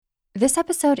This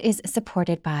episode is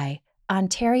supported by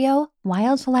Ontario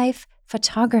Wildlife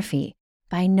Photography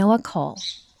by Noah Cole.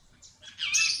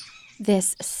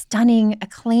 This stunning,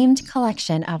 acclaimed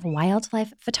collection of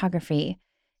wildlife photography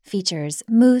features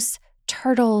moose,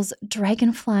 turtles,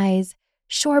 dragonflies,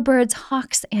 shorebirds,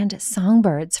 hawks, and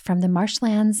songbirds from the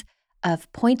marshlands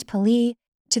of Point Pelee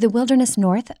to the wilderness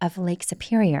north of Lake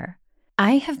Superior.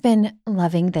 I have been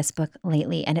loving this book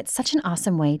lately, and it's such an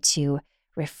awesome way to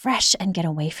refresh and get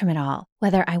away from it all,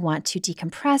 whether I want to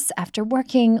decompress after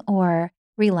working or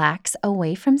relax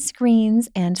away from screens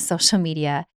and social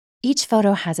media. Each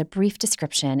photo has a brief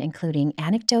description, including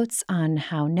anecdotes on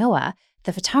how Noah,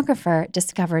 the photographer,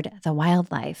 discovered the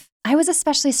wildlife. I was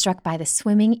especially struck by the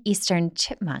swimming eastern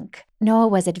chipmunk. Noah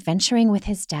was adventuring with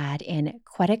his dad in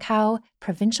Queticow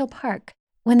Provincial Park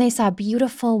when they saw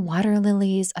beautiful water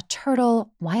lilies, a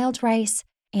turtle, wild rice,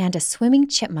 and a swimming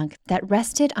chipmunk that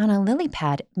rested on a lily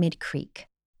pad mid-creek.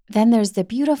 Then there's the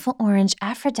beautiful orange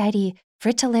Aphrodite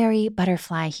fritillary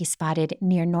butterfly he spotted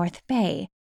near North Bay,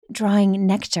 drawing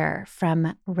nectar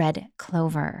from red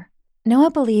clover. Noah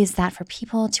believes that for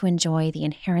people to enjoy the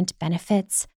inherent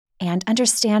benefits and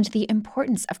understand the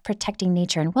importance of protecting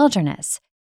nature and wilderness,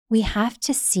 we have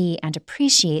to see and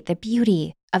appreciate the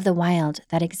beauty of the wild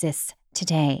that exists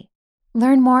today.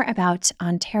 Learn more about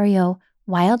Ontario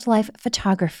Wildlife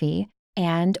Photography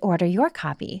and order your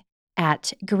copy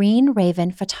at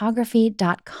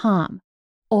greenravenphotography.com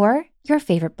or your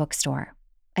favorite bookstore.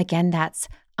 Again, that's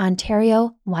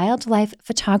Ontario Wildlife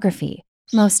Photography,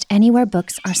 most anywhere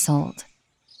books are sold.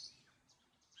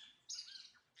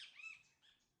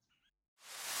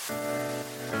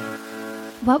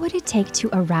 What would it take to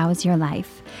arouse your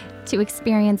life, to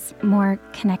experience more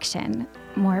connection,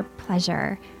 more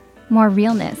pleasure, more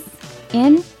realness,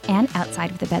 in and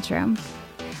outside of the bedroom?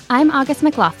 I'm August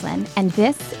McLaughlin, and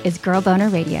this is Girl Boner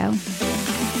Radio.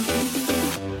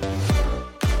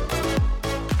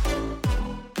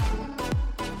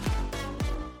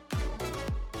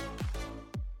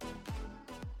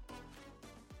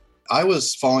 I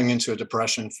was falling into a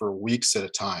depression for weeks at a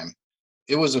time.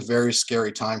 It was a very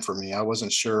scary time for me. I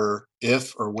wasn't sure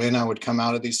if or when I would come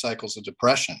out of these cycles of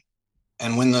depression.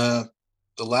 And when the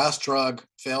last drug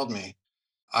failed me,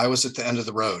 I was at the end of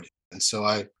the road. And so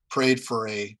I prayed for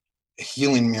a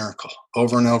healing miracle.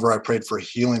 Over and over, I prayed for a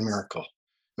healing miracle.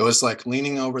 It was like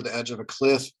leaning over the edge of a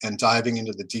cliff and diving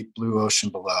into the deep blue ocean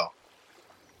below.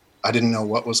 I didn't know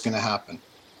what was going to happen.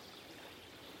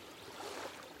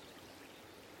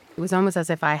 It was almost as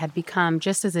if I had become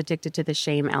just as addicted to the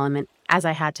shame element as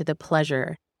I had to the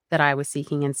pleasure that I was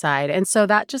seeking inside. And so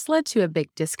that just led to a big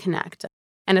disconnect.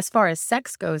 And as far as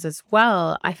sex goes as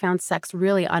well, I found sex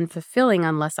really unfulfilling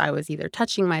unless I was either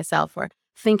touching myself or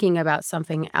thinking about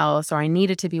something else, or I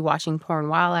needed to be watching porn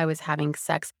while I was having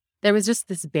sex. There was just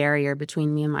this barrier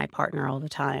between me and my partner all the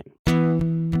time.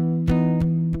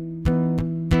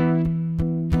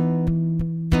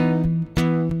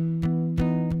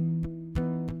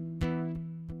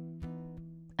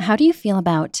 How do you feel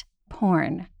about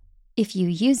porn? If you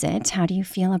use it, how do you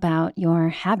feel about your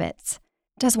habits?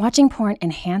 Does watching porn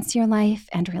enhance your life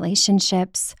and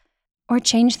relationships, or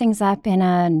change things up in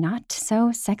a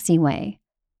not-so-sexy way?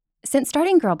 Since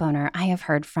starting Girl Boner, I have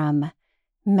heard from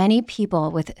many people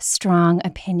with strong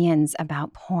opinions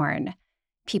about porn.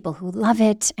 People who love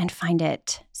it and find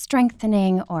it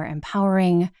strengthening or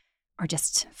empowering or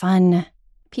just fun.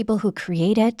 People who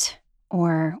create it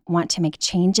or want to make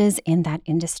changes in that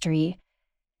industry.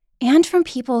 And from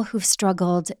people who've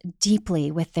struggled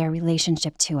deeply with their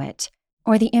relationship to it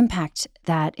or the impact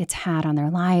that it's had on their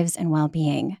lives and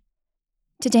well-being.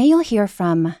 Today you'll hear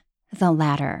from the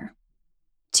latter.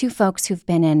 Two folks who've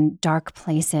been in dark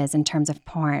places in terms of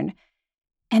porn,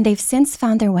 and they've since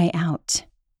found their way out.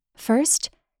 First,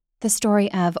 the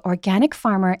story of organic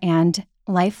farmer and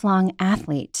lifelong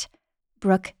athlete,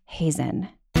 Brooke Hazen.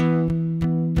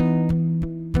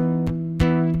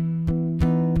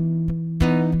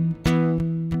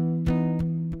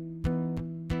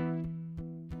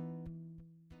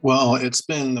 Well, it's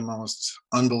been the most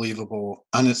unbelievable,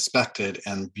 unexpected,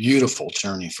 and beautiful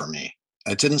journey for me.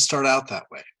 It didn't start out that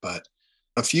way, but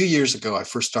a few years ago, I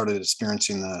first started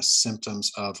experiencing the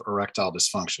symptoms of erectile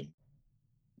dysfunction.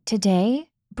 Today,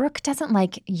 Brooke doesn't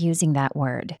like using that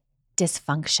word,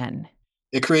 dysfunction.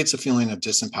 It creates a feeling of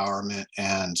disempowerment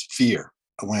and fear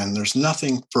when there's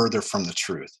nothing further from the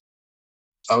truth.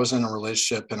 I was in a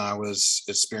relationship and I was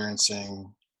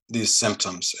experiencing these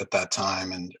symptoms at that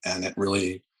time, and it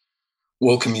really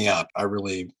woke me up. I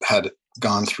really had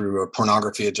gone through a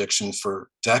pornography addiction for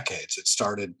decades. It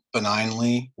started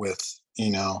benignly with,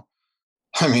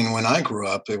 when I grew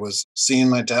up, it was seeing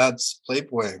my dad's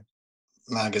Playboy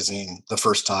magazine the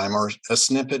first time, or a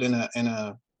snippet in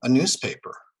a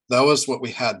newspaper. That was what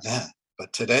we had then.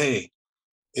 But today,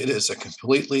 it is a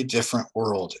completely different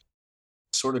world. It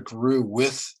sort of grew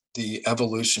with the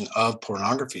evolution of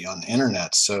pornography on the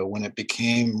internet. So when it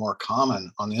became more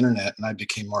common on the internet and I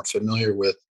became more familiar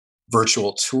with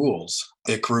virtual tools,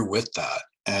 it grew with that.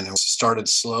 And it started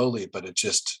slowly, but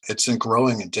it's a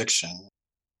growing addiction.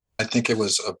 I think it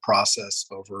was a process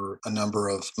over a number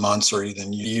of months or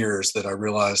even years that I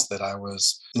realized that I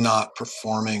was not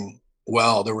performing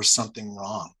well. There was something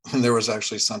wrong. There was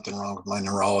actually something wrong with my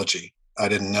neurology. I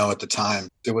didn't know at the time.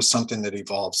 It was something that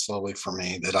evolved slowly for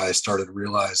me that I started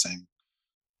realizing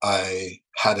I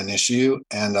had an issue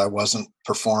and I wasn't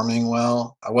performing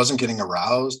well. I wasn't getting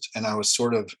aroused and I was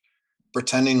sort of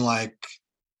pretending like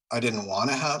I didn't want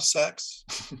to have sex.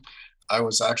 I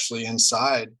was actually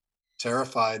inside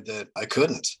terrified that I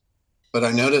couldn't. But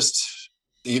I noticed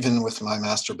even with my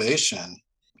masturbation,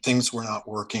 things were not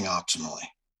working optimally.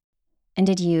 And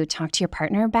did you talk to your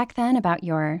partner back then about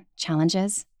your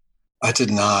challenges? I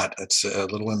did not. It's a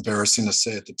little embarrassing to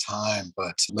say at the time,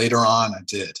 but later on I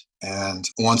did. And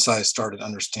once I started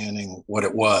understanding what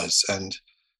it was, and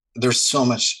there's so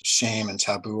much shame and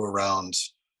taboo around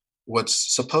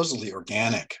what's supposedly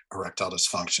organic erectile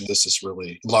dysfunction. This is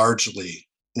really largely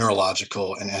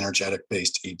neurological and energetic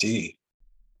based ED.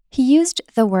 He used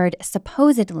the word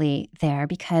supposedly there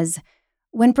because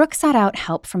when Brooke sought out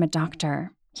help from a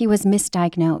doctor, he was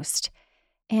misdiagnosed.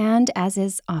 And as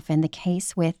is often the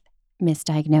case with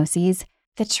misdiagnoses,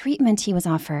 the treatment he was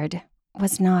offered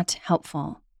was not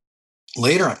helpful.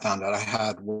 Later, I found out I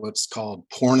had what's called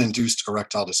porn induced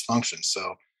erectile dysfunction.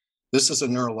 So, this is a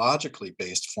neurologically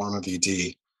based form of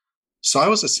ED. So, I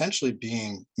was essentially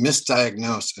being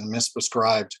misdiagnosed and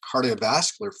misprescribed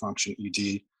cardiovascular function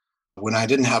ED when I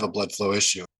didn't have a blood flow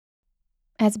issue.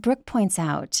 As Brooke points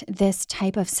out, this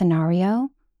type of scenario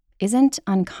isn't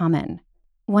uncommon.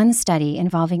 One study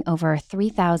involving over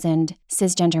 3,000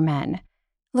 cisgender men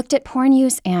looked at porn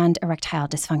use and erectile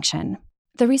dysfunction.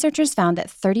 The researchers found that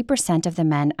 30% of the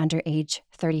men under age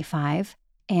 35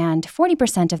 and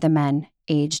 40% of the men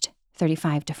aged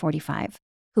 35 to 45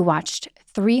 who watched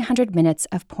 300 minutes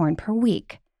of porn per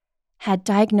week had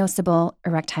diagnosable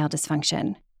erectile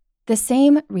dysfunction. The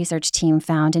same research team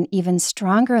found an even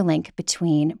stronger link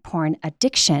between porn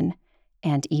addiction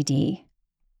and ED.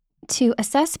 To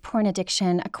assess porn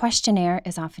addiction, a questionnaire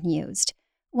is often used.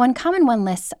 One common one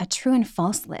lists a true and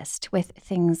false list with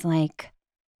things like,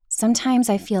 sometimes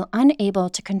I feel unable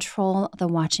to control the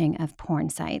watching of porn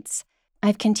sites.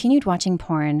 I've continued watching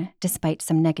porn despite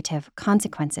some negative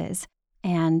consequences,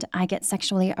 and I get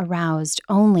sexually aroused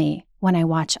only when I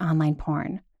watch online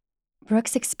porn.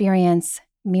 Brooke's experience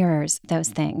mirrors those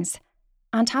things.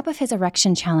 On top of his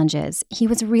erection challenges, he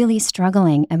was really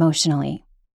struggling emotionally.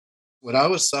 What I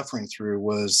was suffering through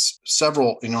was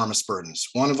several enormous burdens.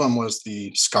 One of them was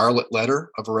the scarlet letter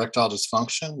of erectile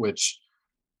dysfunction, which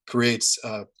creates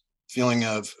a feeling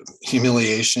of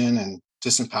humiliation and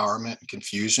disempowerment and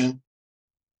confusion.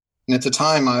 And at the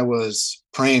time, I was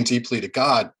praying deeply to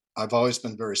God. I've always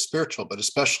been very spiritual, but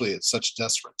especially at such a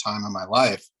desperate time in my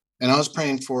life. And I was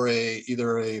praying for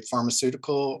either a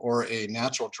pharmaceutical or a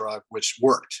natural drug, which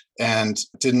worked and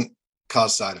didn't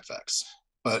cause side effects.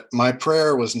 But my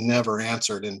prayer was never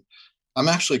answered. And I'm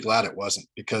actually glad it wasn't,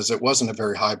 because it wasn't a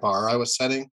very high bar I was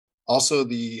setting. Also,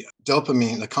 the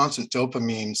dopamine, the constant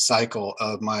dopamine cycle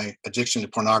of my addiction to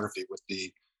pornography with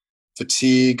the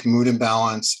fatigue, mood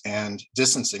imbalance, and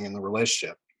distancing in the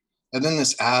relationship. And then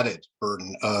this added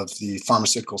burden of the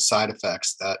pharmaceutical side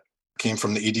effects that came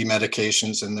from the ED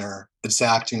medications and their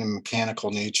exacting and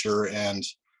mechanical nature, and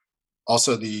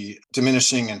also the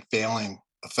diminishing and failing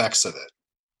effects of it.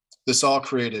 This all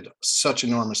created such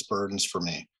enormous burdens for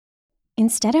me.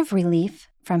 Instead of relief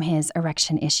from his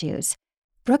erection issues,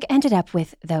 Brooke ended up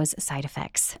with those side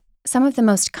effects. Some of the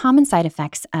most common side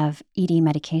effects of ED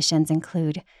medications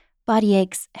include body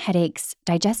aches, headaches,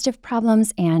 digestive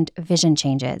problems, and vision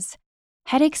changes.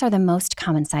 Headaches are the most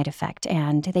common side effect,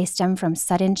 and they stem from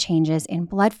sudden changes in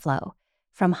blood flow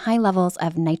from high levels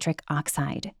of nitric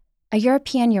oxide. A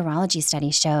European urology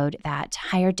study showed that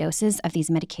higher doses of these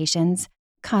medications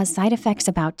cause side effects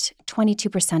about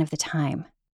 22% of the time.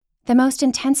 The most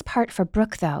intense part for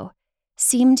Brooke, though,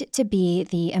 seemed to be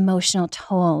the emotional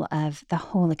toll of the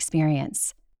whole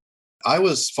experience. I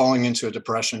was falling into a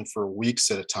depression for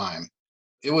weeks at a time.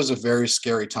 It was a very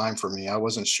scary time for me. I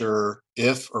wasn't sure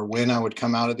if or when I would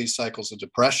come out of these cycles of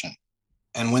depression.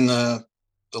 And when the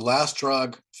last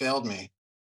drug failed me,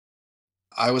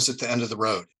 I was at the end of the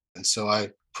road. And so I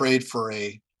prayed for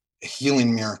a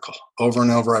healing miracle. Over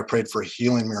and over, I prayed for a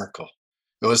healing miracle.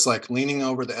 It was like leaning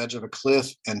over the edge of a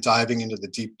cliff and diving into the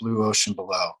deep blue ocean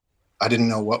below. I didn't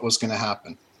know what was going to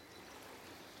happen.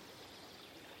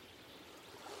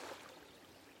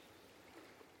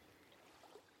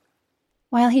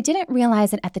 While he didn't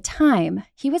realize it at the time,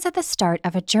 he was at the start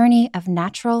of a journey of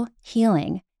natural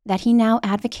healing that he now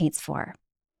advocates for.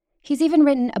 He's even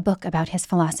written a book about his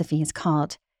philosophies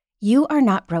called You Are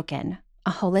Not Broken,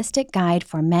 a holistic guide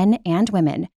for men and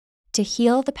women to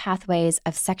heal the pathways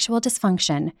of sexual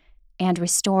dysfunction and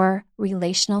restore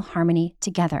relational harmony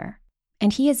together.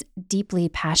 And he is deeply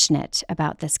passionate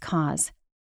about this cause.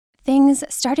 Things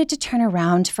started to turn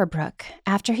around for Brooke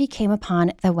after he came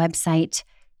upon the website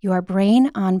Your Brain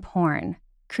on Porn,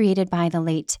 created by the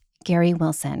late Gary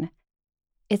Wilson.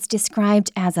 It's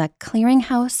described as a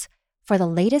clearinghouse for the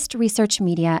latest research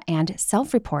media and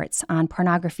self-reports on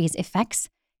pornography's effects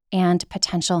and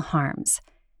potential harms.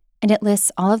 And it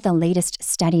lists all of the latest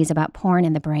studies about porn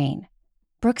in the brain.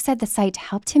 Brooke said the site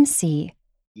helped him see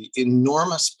the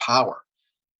enormous power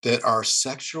that our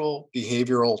sexual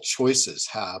behavioral choices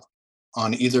have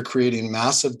on either creating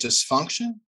massive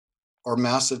dysfunction or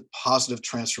massive positive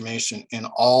transformation in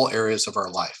all areas of our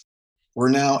life. We're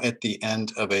now at the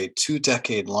end of a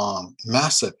 2-decade-long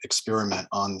massive experiment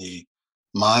on the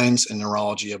minds and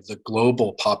neurology of the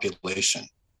global population.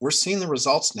 We're seeing the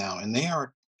results now, and they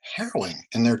are harrowing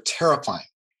and they're terrifying.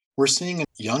 We're seeing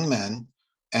young men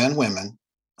and women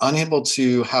unable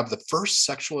to have the first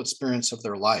sexual experience of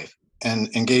their life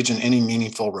and engage in any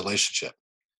meaningful relationship.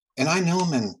 And I know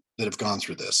men that have gone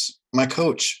through this. My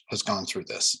coach has gone through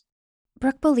this.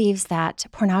 Brooke believes that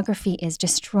pornography is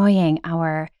destroying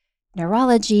our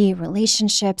neurology,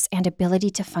 relationships, and ability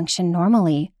to function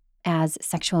normally as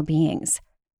sexual beings.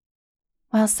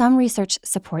 While some research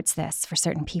supports this for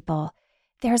certain people,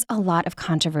 there's a lot of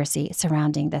controversy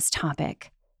surrounding this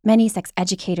topic. Many sex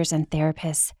educators and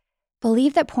therapists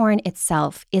believe that porn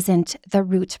itself isn't the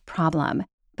root problem,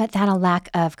 but that a lack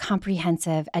of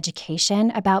comprehensive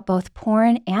education about both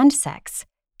porn and sex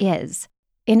is.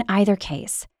 In either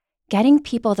case, getting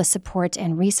people the support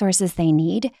and resources they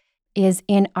need is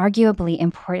inarguably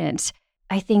important.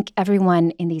 I think everyone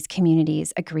in these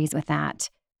communities agrees with that.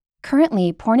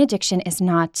 Currently, porn addiction is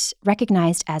not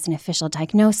recognized as an official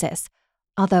diagnosis,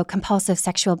 although compulsive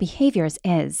sexual behaviors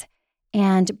is.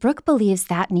 And Brooke believes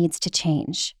that needs to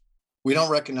change. We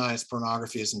don't recognize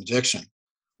pornography as an addiction.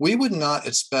 We would not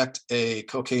expect a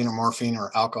cocaine or morphine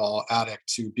or alcohol addict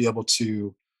to be able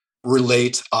to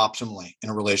relate optimally in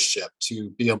a relationship, to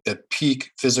be able to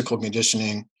peak physical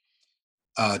conditioning,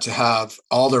 to have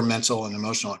all their mental and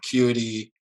emotional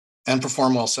acuity and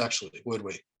perform well sexually, would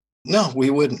we? No, we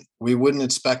wouldn't. We wouldn't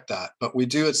expect that. But we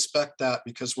do expect that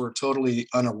because we're totally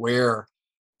unaware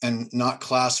and not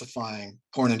classifying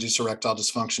porn-induced erectile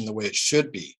dysfunction the way it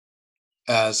should be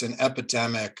as an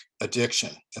epidemic addiction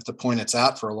at the point it's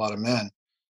at for a lot of men.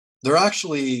 They're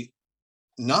actually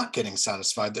not getting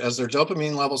satisfied. As their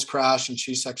dopamine levels crash and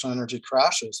chi sexual energy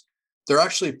crashes, they're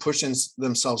actually pushing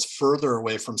themselves further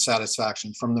away from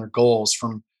satisfaction, from their goals,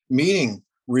 from meeting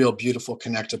real, beautiful,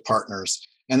 connected partners.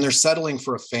 And they're settling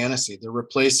for a fantasy. They're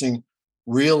replacing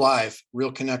real life,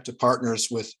 real connected partners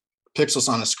with pixels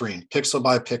on a screen, pixel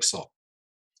by pixel.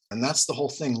 And that's the whole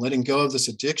thing. Letting go of this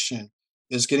addiction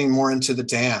is getting more into the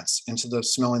dance, into the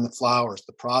smelling the flowers,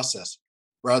 the process,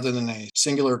 rather than a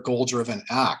singular goal-driven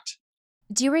act.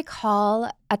 Do you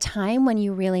recall a time when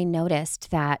you really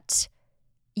noticed that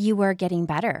you were getting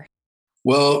better?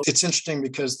 Well, it's interesting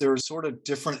because there were sort of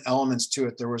different elements to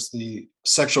it. There was the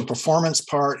sexual performance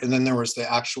part, and then there was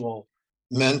the actual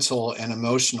mental and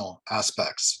emotional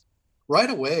aspects. Right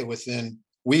away, within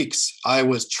weeks, I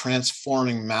was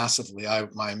transforming massively.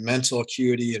 My mental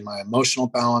acuity and my emotional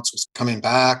balance was coming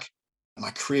back. My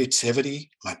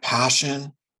creativity, my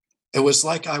passion. It was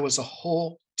like I was a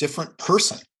whole different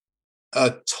person.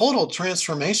 A total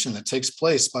transformation that takes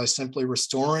place by simply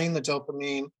restoring the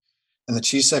dopamine and the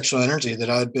chi sexual energy that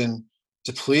I'd been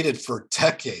depleted for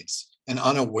decades and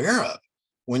unaware of.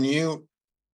 When you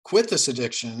quit this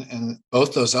addiction and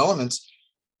both those elements,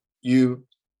 you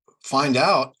find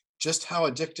out just how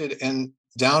addicted and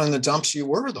down in the dumps you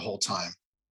were the whole time,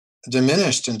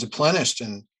 diminished and deplenished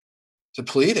and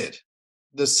depleted.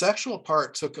 The sexual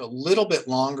part took a little bit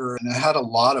longer, and I had a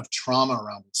lot of trauma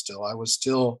around it still. I was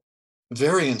still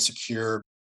very insecure.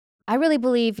 I really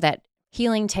believe that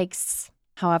healing takes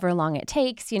however long it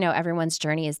takes. Everyone's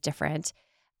journey is different.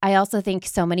 I also think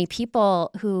so many people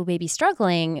who may be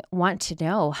struggling want to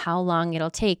know how long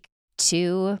it'll take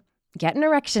to get an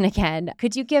erection again.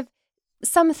 Could you give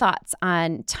some thoughts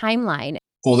on timeline?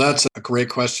 Well, that's a great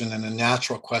question and a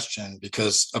natural question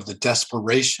because of the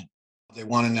desperation. They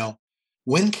want to know,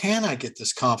 when can I get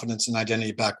this confidence and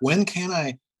identity back? When can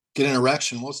I get an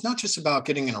erection? Well, it's not just about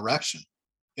getting an erection.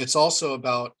 It's also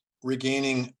about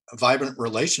regaining vibrant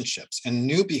relationships and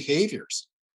new behaviors.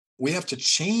 We have to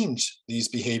change these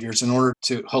behaviors in order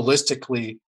to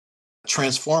holistically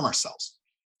transform ourselves.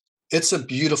 It's a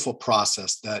beautiful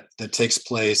process that takes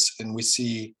place, and we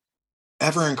see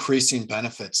ever increasing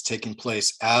benefits taking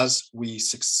place as we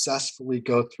successfully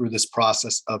go through this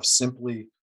process of simply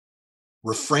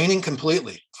refraining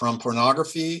completely from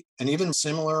pornography and even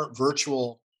similar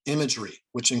virtual imagery,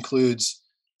 which includes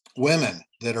women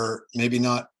that are maybe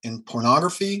not in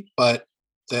pornography, but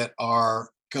that are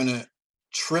going to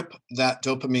trip that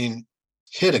dopamine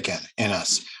hit again in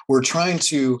us. We're trying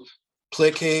to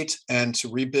placate and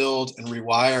to rebuild and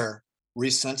rewire,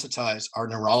 resensitize our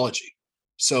neurology.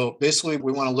 So basically,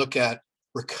 we want to look at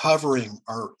recovering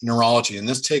our neurology. And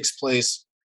this takes place,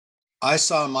 I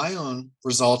saw my own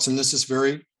results, and this is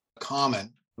very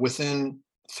common. Within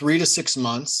 3 to 6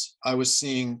 months, I was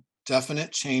seeing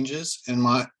definite changes in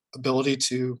my ability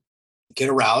to get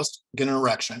aroused, get an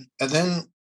erection. And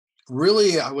then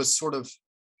really, I was sort of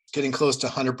getting close to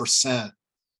 100%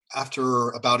 after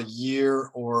about a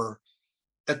year, or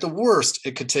at the worst,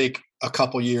 it could take a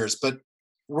couple years. But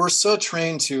we're so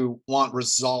trained to want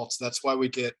results. That's why we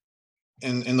get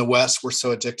in the West, we're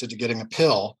so addicted to getting a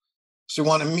pill. So we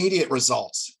want immediate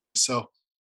results. So,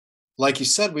 like you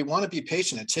said, we want to be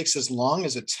patient. It takes as long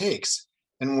as it takes.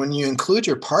 And when you include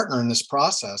your partner in this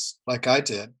process, like I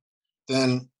did,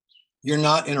 then you're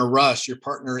not in a rush. Your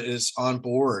partner is on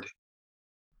board.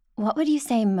 What would you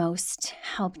say most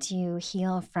helped you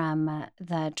heal from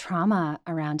the trauma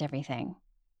around everything?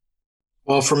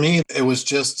 Well, for me, it was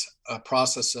just a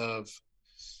process of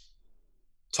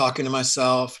talking to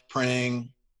myself,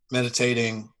 praying,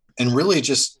 meditating, and really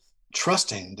just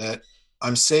trusting that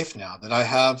I'm safe now, that I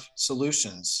have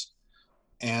solutions,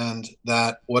 and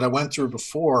that what I went through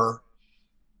before,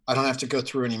 I don't have to go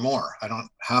through anymore. I don't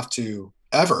have to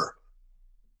ever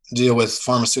deal with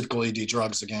pharmaceutical ED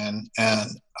drugs again.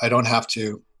 And I don't have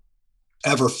to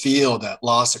ever feel that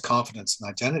loss of confidence and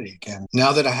identity again.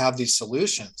 Now that I have these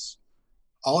solutions,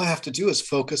 all I have to do is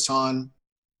focus on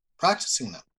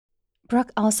practicing them.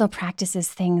 Brooke also practices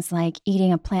things like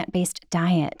eating a plant-based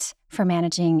diet for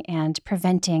managing and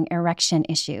preventing erection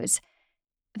issues.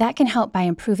 That can help by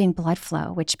improving blood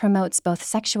flow, which promotes both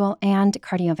sexual and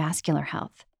cardiovascular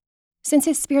health. Since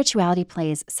his spirituality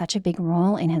plays such a big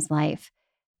role in his life,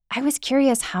 I was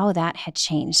curious how that had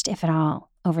changed, if at all,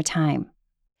 over time.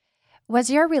 Was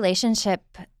your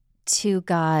relationship to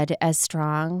God as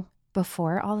strong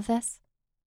before all of this?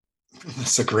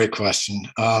 That's a great question.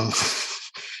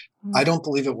 I don't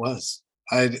believe it was.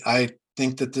 I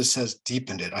think that this has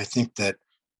deepened it. I think that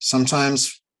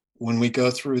sometimes when we go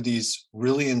through these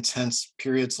really intense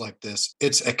periods like this,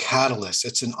 it's a catalyst,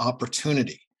 it's an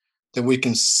opportunity that we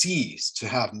can seize to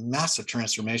have massive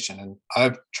transformation. And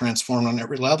I've transformed on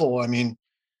every level. I mean,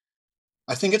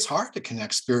 I think it's hard to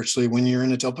connect spiritually when you're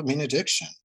in a dopamine addiction.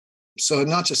 So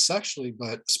not just sexually,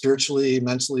 but spiritually,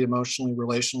 mentally, emotionally,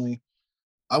 relationally.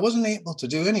 I wasn't able to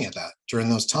do any of that during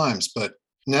those times. But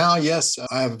now, yes,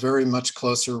 I have a very much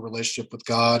closer relationship with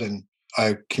God, and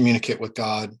I communicate with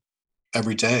God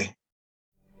every day.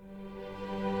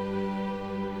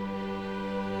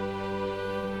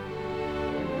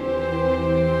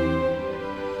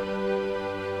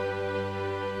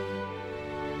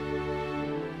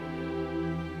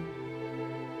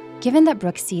 Given that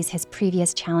Brooke sees his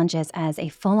previous challenges as a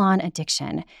full-on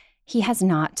addiction, he has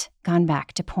not gone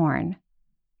back to porn.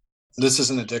 This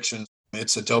is an addiction.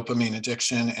 It's a dopamine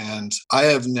addiction, and I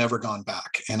have never gone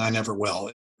back, and I never will.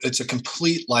 It's a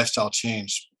complete lifestyle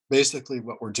change. Basically,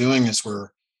 what we're doing is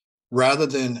rather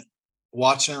than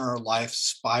watching our life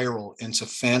spiral into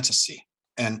fantasy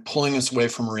and pulling us away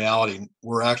from reality,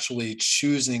 we're actually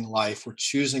choosing life. We're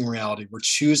choosing reality. We're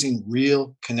choosing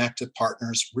real connected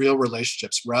partners, real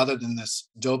relationships, rather than this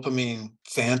dopamine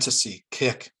fantasy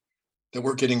kick that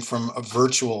we're getting from a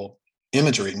virtual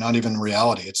imagery, not even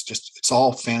reality. It's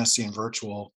all fantasy and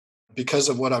virtual. Because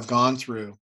of what I've gone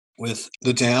through with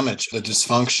the damage, the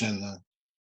dysfunction, the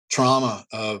trauma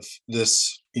of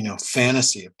this,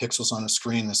 fantasy of pixels on a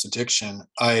screen, this addiction,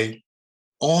 I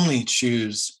only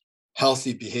choose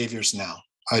healthy behaviors now.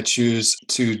 I choose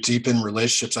to deepen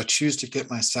relationships. I choose to get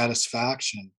my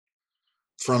satisfaction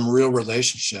from real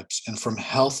relationships and from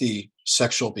healthy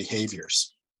sexual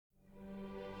behaviors.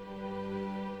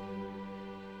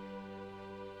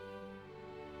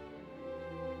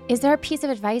 Is there a piece of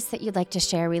advice that you'd like to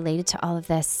share related to all of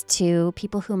this to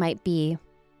people who might be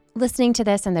listening to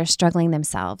this and they're struggling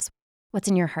themselves? What's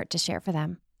in your heart to share for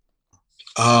them?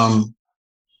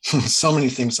 So many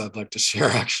things I'd like to share,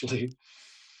 actually.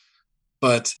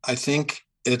 But I think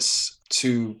it's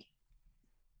to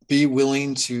be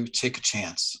willing to take a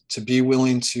chance, to be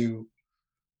willing to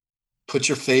put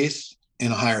your faith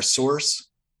in a higher source,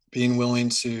 being willing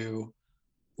to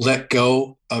let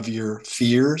go of your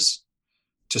fears,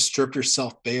 to strip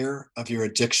yourself bare of your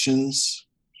addictions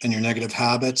and your negative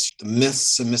habits, the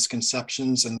myths and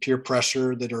misconceptions and peer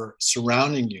pressure that are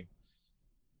surrounding you.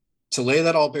 To lay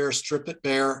that all bare, strip it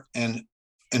bare, and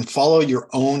follow your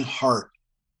own heart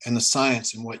and the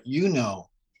science and what you know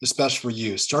is best for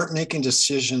you. Start making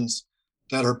decisions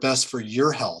that are best for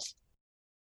your health.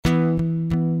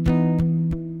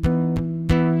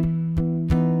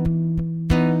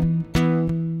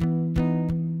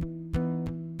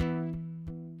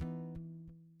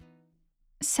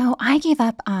 So I gave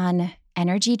up on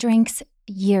energy drinks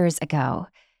years ago.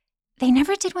 They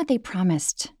never did what they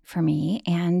promised for me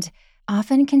and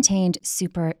often contained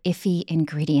super iffy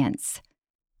ingredients.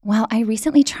 Well, I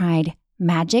recently tried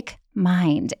Magic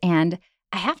Mind, and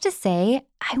I have to say,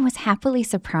 I was happily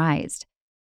surprised.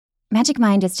 Magic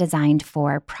Mind is designed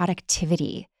for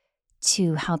productivity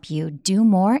to help you do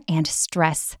more and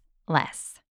stress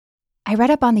less. I read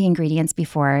up on the ingredients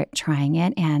before trying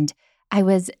it, and I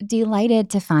was delighted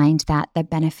to find that the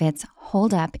benefits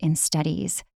hold up in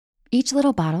studies. Each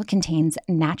little bottle contains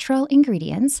natural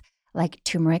ingredients like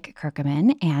turmeric,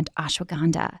 curcumin, and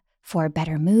ashwagandha for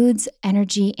better moods,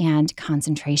 energy, and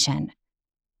concentration.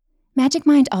 Magic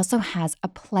Mind also has a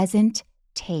pleasant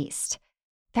taste.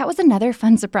 That was another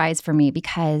fun surprise for me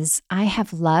because I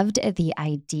have loved the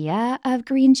idea of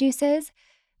green juices,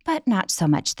 but not so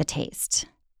much the taste.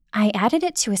 I added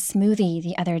it to a smoothie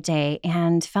the other day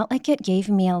and felt like it gave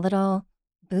me a little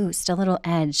boost, a little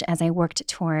edge as I worked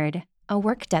toward a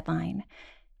work deadline.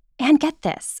 And get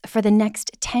this, for the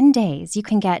next 10 days, you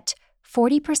can get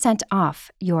 40% off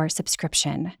your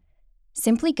subscription.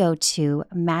 Simply go to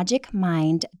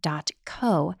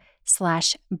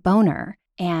magicmind.co/boner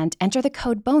and enter the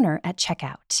code BONER at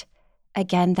checkout.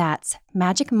 Again, that's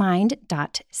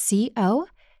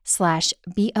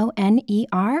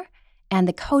magicmind.co/BONER and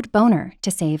the code BONER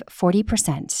to save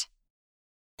 40%.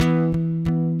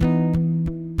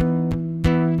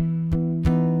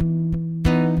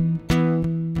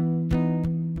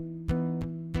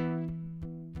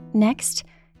 Next,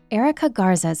 Erica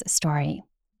Garza's story.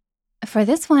 For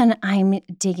this one, I'm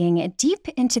digging deep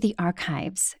into the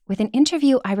archives with an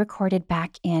interview I recorded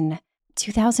back in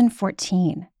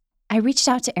 2014. I reached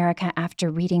out to Erica after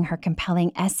reading her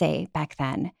compelling essay back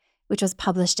then, which was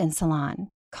published in Salon,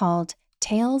 called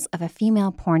Tales of a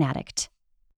Female Porn Addict.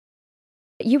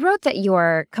 You wrote that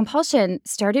your compulsion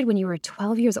started when you were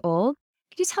 12 years old.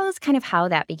 Could you tell us kind of how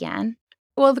that began?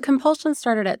 Well, the compulsion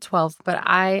started at 12, but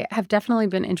I have definitely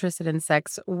been interested in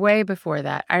sex way before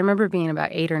that. I remember being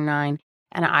about 8 or 9,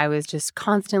 and I was just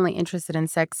constantly interested in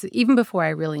sex, even before I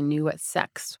really knew what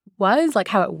sex was, like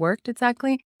how it worked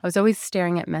exactly. I was always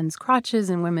staring at men's crotches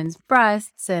and women's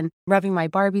breasts and rubbing my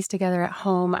Barbies together at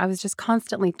home. I was just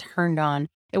constantly turned on.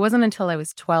 It wasn't until I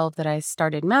was 12 that I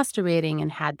started masturbating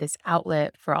and had this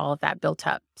outlet for all of that built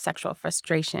up sexual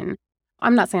frustration.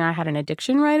 I'm not saying I had an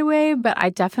addiction right away, but I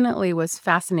definitely was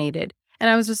fascinated. And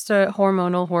I was just a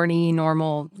hormonal, horny,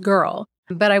 normal girl.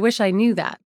 But I wish I knew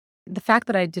that. The fact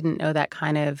that I didn't know that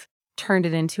kind of turned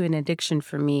it into an addiction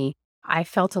for me. I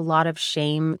felt a lot of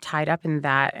shame tied up in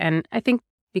that. And I think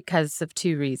because of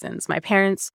 2 reasons. My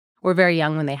parents were very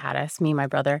young when they had us, me and my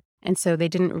brother. And so they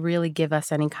didn't really give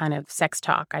us any kind of sex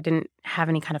talk. I didn't have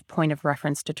any kind of point of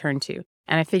reference to turn to.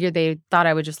 And I figured they thought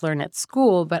I would just learn at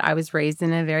school, but I was raised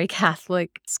in a very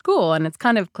Catholic school. And it's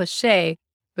kind of cliche,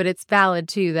 but it's valid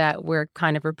too that we're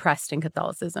kind of repressed in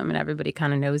Catholicism and everybody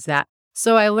kind of knows that.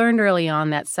 So I learned early on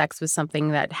that sex was something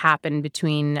that happened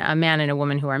between a man and a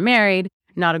woman who are married,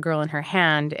 not a girl in her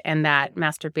hand, and that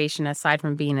masturbation, aside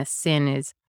from being a sin,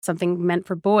 is something meant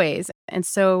for boys. And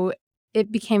so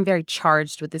it became very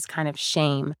charged with this kind of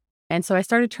shame. And so I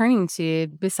started turning to,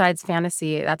 besides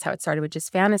fantasy, that's how it started with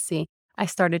just fantasy, I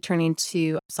started turning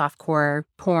to softcore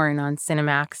porn on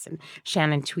Cinemax, and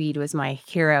Shannon Tweed was my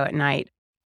hero at night.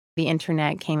 The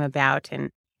internet came about, and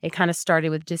it kind of started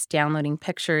with just downloading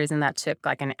pictures, and that took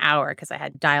like an hour because I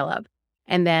had dial-up.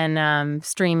 And then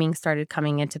streaming started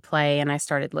coming into play, and I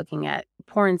started looking at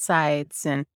porn sites,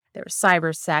 and there was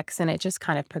cyber sex, and it just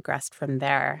kind of progressed from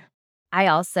there. I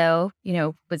also,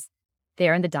 was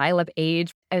there in the dial-up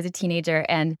age. I was a teenager,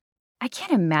 and I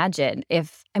can't imagine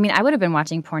I would have been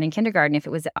watching porn in kindergarten if it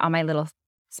was on my little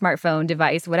smartphone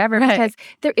device, whatever, Right. because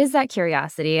there is that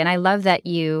curiosity. And I love that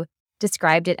you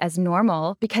described it as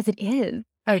normal because it is.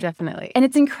 Oh, definitely. And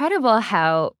it's incredible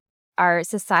how our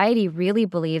society really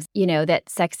believes, that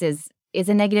sex is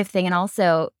a negative thing, and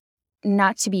also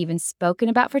not to be even spoken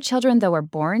about for children, though we're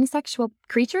born sexual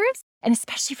creatures, and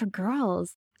especially for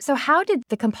girls. So how did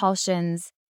the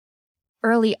compulsions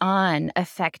early on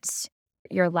affect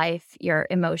your life, your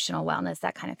emotional wellness,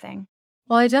 that kind of thing?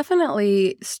 Well, I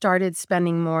definitely started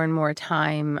spending more and more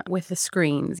time with the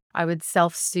screens. I would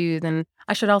self-soothe. And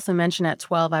I should also mention at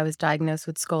 12, I was diagnosed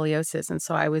with scoliosis. And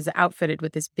so I was outfitted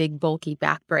with this big, bulky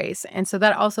back brace. And so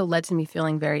that also led to me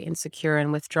feeling very insecure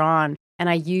and withdrawn. And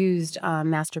I used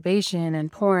masturbation and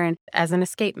porn as an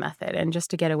escape method and just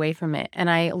to get away from it. And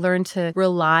I learned to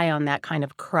rely on that kind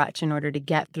of crutch in order to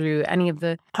get through any of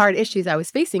the hard issues I was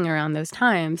facing around those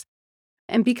times.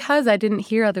 And because I didn't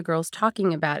hear other girls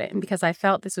talking about it, and because I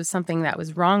felt this was something that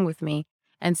was wrong with me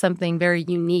and something very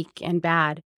unique and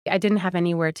bad, I didn't have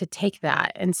anywhere to take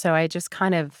that. And so I just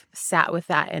kind of sat with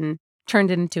that and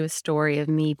turned it into a story of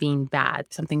me being bad,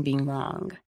 something being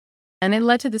wrong. And it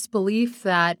led to this belief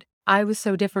that I was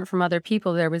so different from other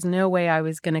people, there was no way I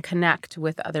was going to connect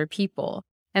with other people.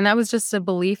 And that was just a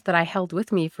belief that I held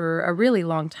with me for a really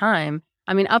long time.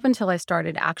 I mean, up until I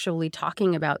started actually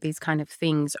talking about these kind of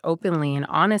things openly and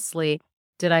honestly,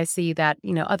 did I see that,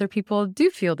 other people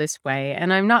do feel this way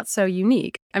and I'm not so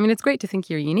unique. I mean, it's great to think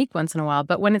you're unique once in a while,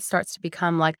 but when it starts to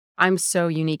become like I'm so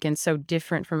unique and so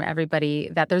different from everybody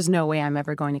that there's no way I'm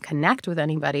ever going to connect with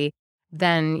anybody,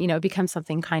 then, it becomes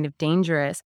something kind of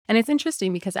dangerous. And it's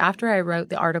interesting because after I wrote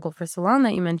the article for Salon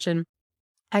that you mentioned,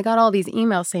 I got all these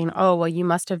emails saying, oh, well, you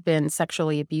must have been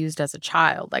sexually abused as a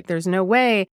child. Like, there's no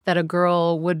way that a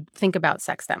girl would think about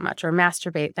sex that much or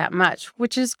masturbate that much,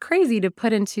 which is crazy to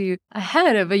put into a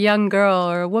head of a young girl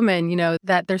or a woman,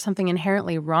 that there's something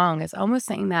inherently wrong. It's almost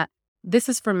saying that this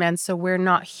is for men, so we're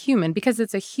not human, because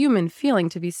it's a human feeling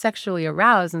to be sexually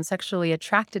aroused and sexually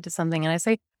attracted to something. And I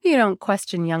say, you don't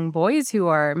question young boys who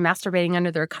are masturbating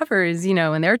under their covers,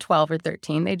 when they're 12 or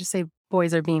 13. They just say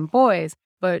boys are being boys.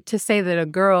 But to say that a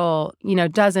girl,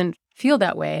 doesn't feel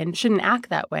that way and shouldn't act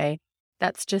that way,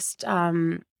 that's just,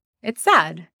 it's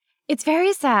sad. It's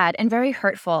very sad and very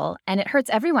hurtful, and it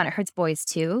hurts everyone. It hurts boys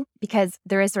too, because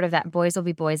there is sort of that boys will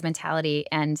be boys mentality,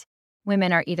 and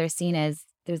women are either seen as,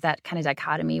 there's that kind of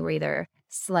dichotomy, we're either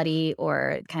slutty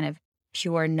or kind of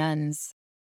pure nuns.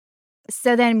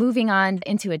 So then moving on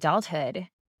into adulthood,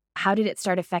 how did it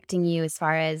start affecting you as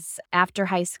far as after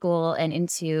high school and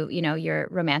into, your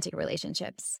romantic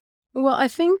relationships? Well, I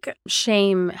think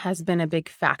shame has been a big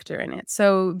factor in it.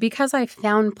 So because I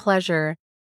found pleasure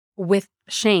with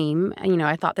shame,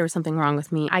 I thought there was something wrong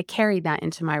with me. I carried that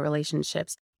into my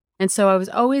relationships. And so I was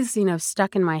always,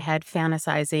 stuck in my head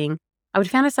fantasizing. I would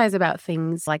fantasize about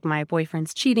things like my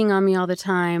boyfriend's cheating on me all the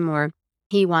time, or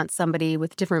he wants somebody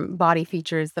with different body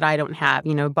features that I don't have,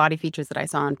 body features that I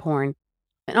saw in porn.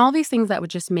 And all these things that would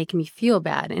just make me feel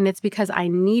bad. And it's because I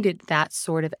needed that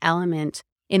sort of element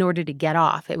in order to get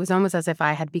off. It was almost as if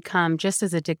I had become just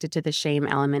as addicted to the shame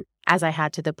element as I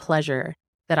had to the pleasure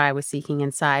that I was seeking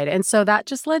inside. And so that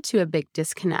just led to a big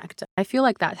disconnect. I feel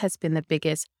like that has been the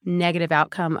biggest negative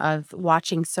outcome of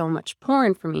watching so much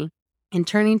porn for me and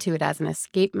turning to it as an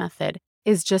escape method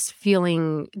is just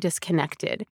feeling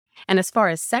disconnected. And as far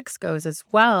as sex goes as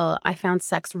well, I found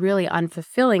sex really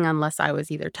unfulfilling unless I was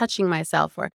either touching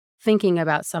myself or thinking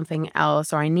about something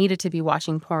else, or I needed to be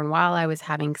watching porn while I was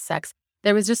having sex.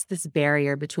 There was just this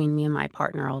barrier between me and my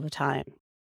partner all the time.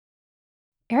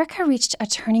 Erica reached a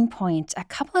turning point a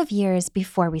couple of years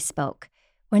before we spoke,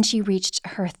 when she reached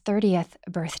her 30th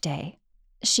birthday.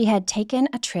 She had taken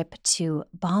a trip to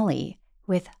Bali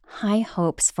with high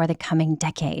hopes for the coming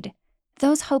decade.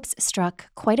 Those hopes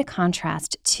struck quite a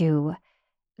contrast to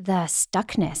the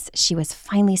stuckness she was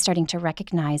finally starting to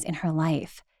recognize in her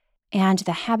life and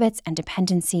the habits and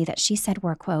dependency that she said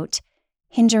were, quote,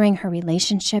 hindering her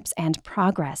relationships and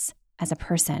progress as a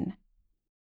person.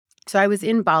 So I was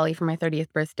in Bali for my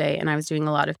 30th birthday, and I was doing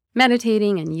a lot of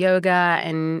meditating and yoga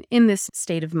and in this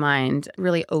state of mind,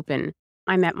 really open.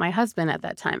 I met my husband at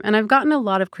that time, and I've gotten a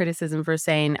lot of criticism for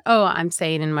saying, oh, I'm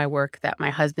saying in my work that my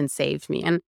husband saved me.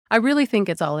 And I really think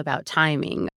it's all about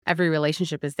timing. Every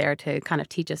relationship is there to kind of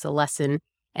teach us a lesson.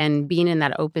 And being in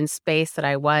that open space that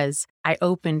I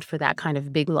opened for that kind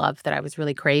of big love that I was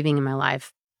really craving in my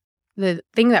life. The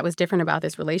thing that was different about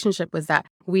this relationship was that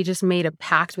we just made a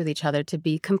pact with each other to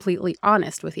be completely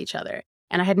honest with each other.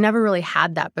 And I had never really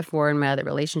had that before in my other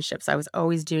relationships. I was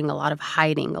always doing a lot of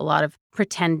hiding, a lot of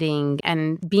pretending,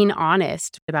 and being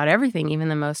honest about everything, even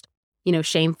the most,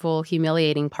 shameful,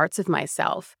 humiliating parts of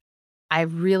myself. I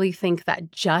really think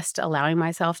that just allowing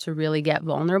myself to really get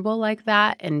vulnerable like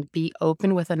that and be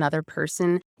open with another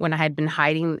person when I had been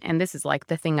hiding, and this is like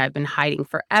the thing I've been hiding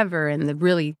forever, and the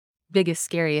really biggest,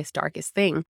 scariest, darkest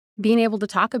thing. Being able to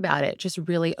talk about it just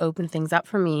really opened things up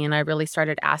for me. And I really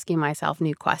started asking myself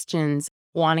new questions,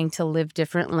 wanting to live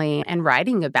differently and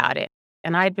writing about it.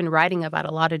 And I'd been writing about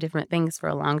a lot of different things for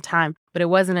a long time, but it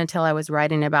wasn't until I was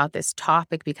writing about this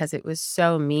topic, because it was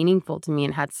so meaningful to me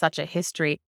and had such a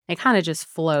history, it kind of just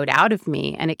flowed out of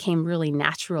me and it came really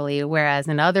naturally. Whereas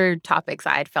in other topics,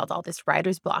 I had felt all this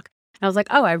writer's block. And I was like,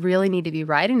 oh, I really need to be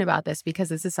writing about this because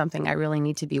this is something I really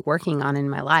need to be working on in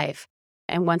my life.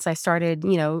 And once I started,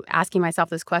 asking myself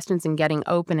those questions and getting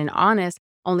open and honest,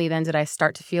 only then did I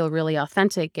start to feel really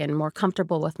authentic and more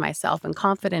comfortable with myself and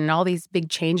confident in all these big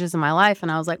changes in my life.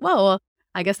 And I was like, whoa, well,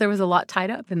 I guess there was a lot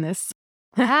tied up in this.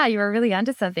 Yeah, you were really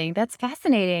onto something. That's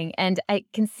fascinating. And I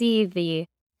can see the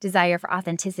desire for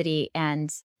authenticity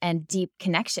and deep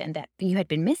connection that you had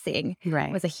been missing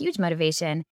Right. was a huge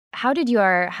motivation. How did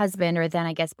your husband, or then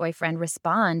I guess boyfriend,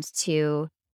 respond to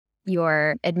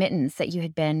your admittance that you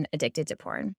had been addicted to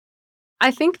porn? I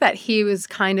think that he was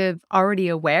kind of already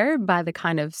aware by the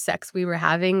kind of sex we were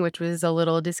having, which was a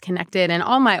little disconnected, and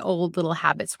all my old little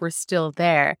habits were still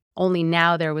there. Only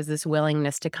now there was this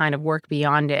willingness to kind of work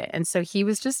beyond it. And so he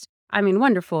was just,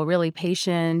 wonderful, really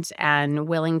patient and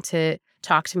willing to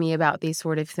talk to me about these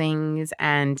sort of things.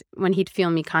 And when he'd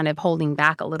feel me kind of holding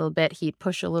back a little bit, he'd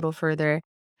push a little further.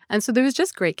 And so there was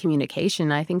just great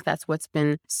communication. I think that's what's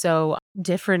been so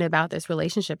different about this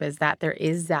relationship, is that there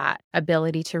is that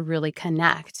ability to really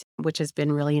connect, which has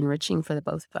been really enriching for the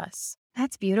both of us.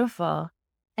 That's beautiful.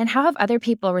 And how have other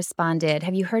people responded?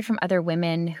 Have you heard from other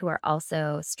women who are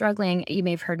also struggling? You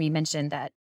may have heard me mention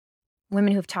that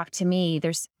women who've talked to me,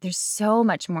 there's so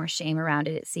much more shame around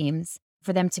it seems,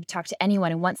 for them to talk to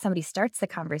anyone. And once somebody starts the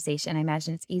conversation, I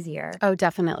imagine it's easier. Oh,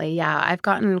 definitely. Yeah. I've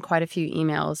gotten quite a few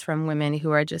emails from women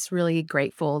who are just really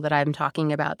grateful that I'm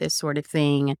talking about this sort of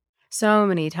thing. So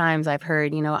many times I've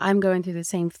heard, I'm going through the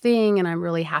same thing and I'm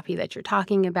really happy that you're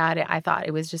talking about it. I thought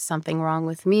it was just something wrong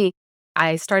with me.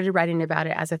 I started writing about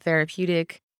it as a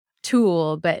therapeutic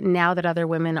tool, but now that other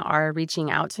women are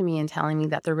reaching out to me and telling me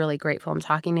that they're really grateful I'm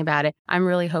talking about it, I'm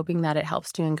really hoping that it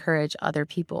helps to encourage other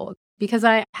people. Because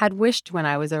I had wished when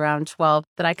I was around 12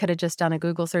 that I could have just done a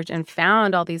Google search and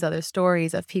found all these other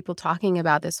stories of people talking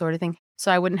about this sort of thing,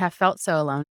 so I wouldn't have felt so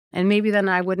alone. And maybe then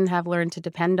I wouldn't have learned to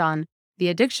depend on the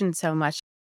addiction so much.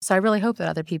 So I really hope that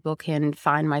other people can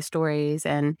find my stories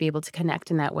and be able to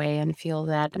connect in that way and feel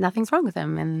that nothing's wrong with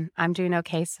them and I'm doing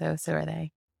okay, so are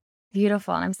they.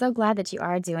 Beautiful. And I'm so glad that you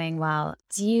are doing well.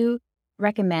 Do you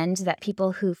recommend that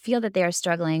people who feel that they are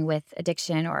struggling with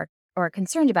addiction or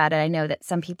concerned about it? I know that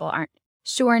some people aren't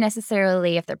sure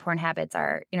necessarily if their porn habits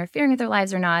are interfering with their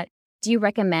lives or not. Do you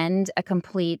recommend a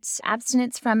complete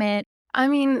abstinence from it?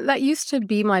 That used to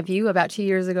be my view about 2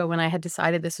 years ago when I had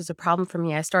decided this was a problem for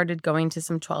me. I started going to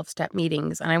some 12-step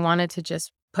meetings and I wanted to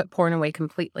just put porn away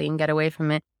completely and get away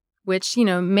from it, which,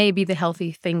 may be the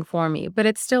healthy thing for me, but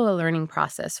it's still a learning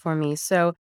process for me.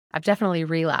 So I've definitely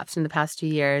relapsed in the past 2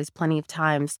 years, plenty of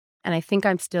times. And I think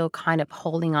I'm still kind of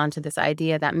holding on to this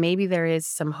idea that maybe there is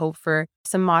some hope for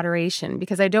some moderation,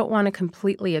 because I don't want to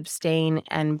completely abstain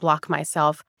and block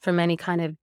myself from any kind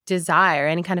of desire,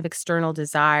 any kind of external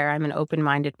desire. I'm an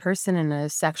open-minded person and a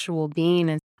sexual being,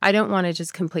 and I don't want to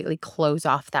just completely close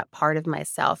off that part of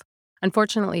myself.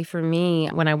 Unfortunately for me,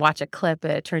 when I watch a clip,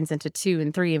 it turns into 2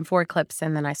 and 3 and 4 clips,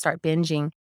 and then I start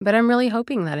binging. But I'm really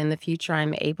hoping that in the future,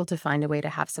 I'm able to find a way to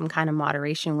have some kind of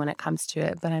moderation when it comes to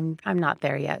it. But I'm not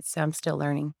there yet, so I'm still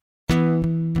learning.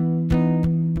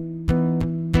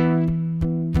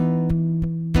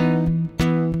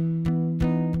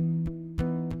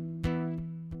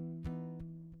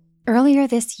 Earlier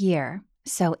this year,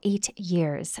 so 8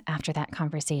 years after that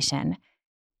conversation,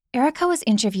 Erica was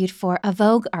interviewed for a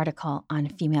Vogue article on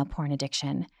female porn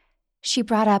addiction. She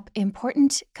brought up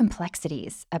important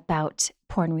complexities about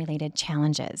porn-related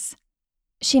challenges.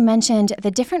 She mentioned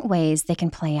the different ways they can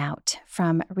play out,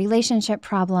 from relationship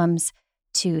problems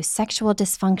to sexual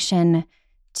dysfunction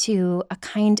to a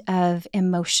kind of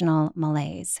emotional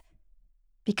malaise.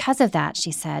 Because of that,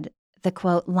 she said, the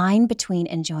quote, line between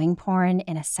enjoying porn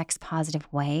in a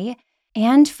sex-positive way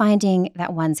and finding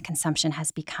that one's consumption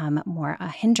has become more a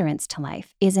hindrance to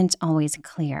life isn't always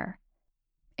clear.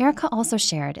 Erica also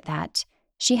shared that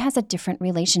she has a different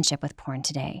relationship with porn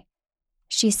today.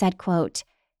 She said, quote,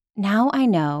 now I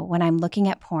know when I'm looking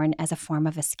at porn as a form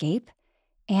of escape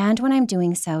and when I'm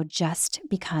doing so just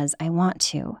because I want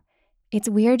to. It's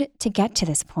weird to get to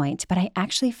this point, but I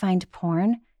actually find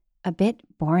porn a bit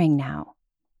boring now.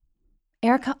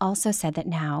 Erica also said that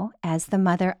now, as the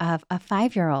mother of a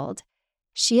 5-year-old,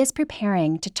 she is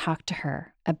preparing to talk to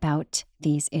her about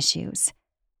these issues.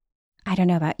 I don't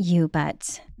know about you,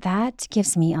 but that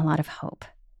gives me a lot of hope.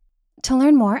 To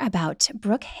learn more about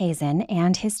Brooke Hazen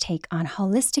and his take on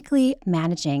holistically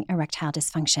managing erectile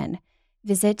dysfunction,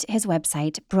 visit his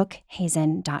website,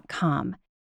 brookehazen.com.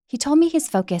 He told me he's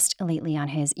focused lately on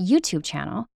his YouTube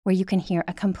channel, where you can hear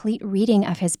a complete reading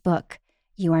of his book,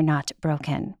 You Are Not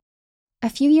Broken. A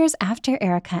few years after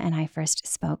Erica and I first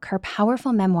spoke, her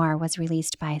powerful memoir was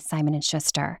released by Simon &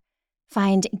 Schuster.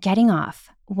 Find Getting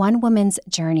Off, One Woman's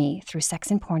Journey Through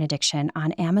Sex and Porn Addiction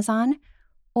on Amazon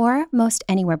or most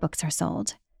anywhere books are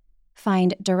sold.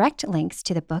 Find direct links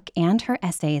to the book and her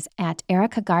essays at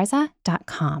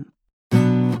ericagarza.com.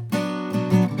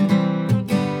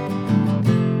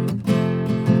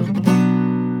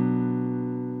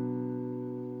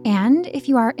 And if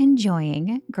you are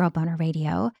enjoying Girl Boner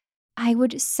Radio, I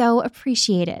would so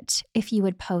appreciate it if you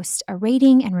would post a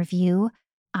rating and review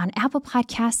on Apple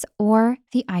Podcasts or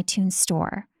the iTunes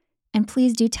Store. And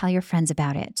please do tell your friends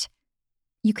about it.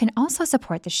 You can also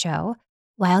support the show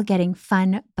while getting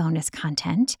fun bonus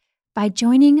content by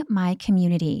joining my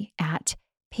community at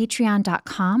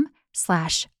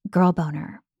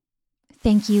patreon.com/girlboner.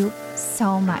 Thank you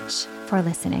so much for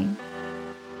listening.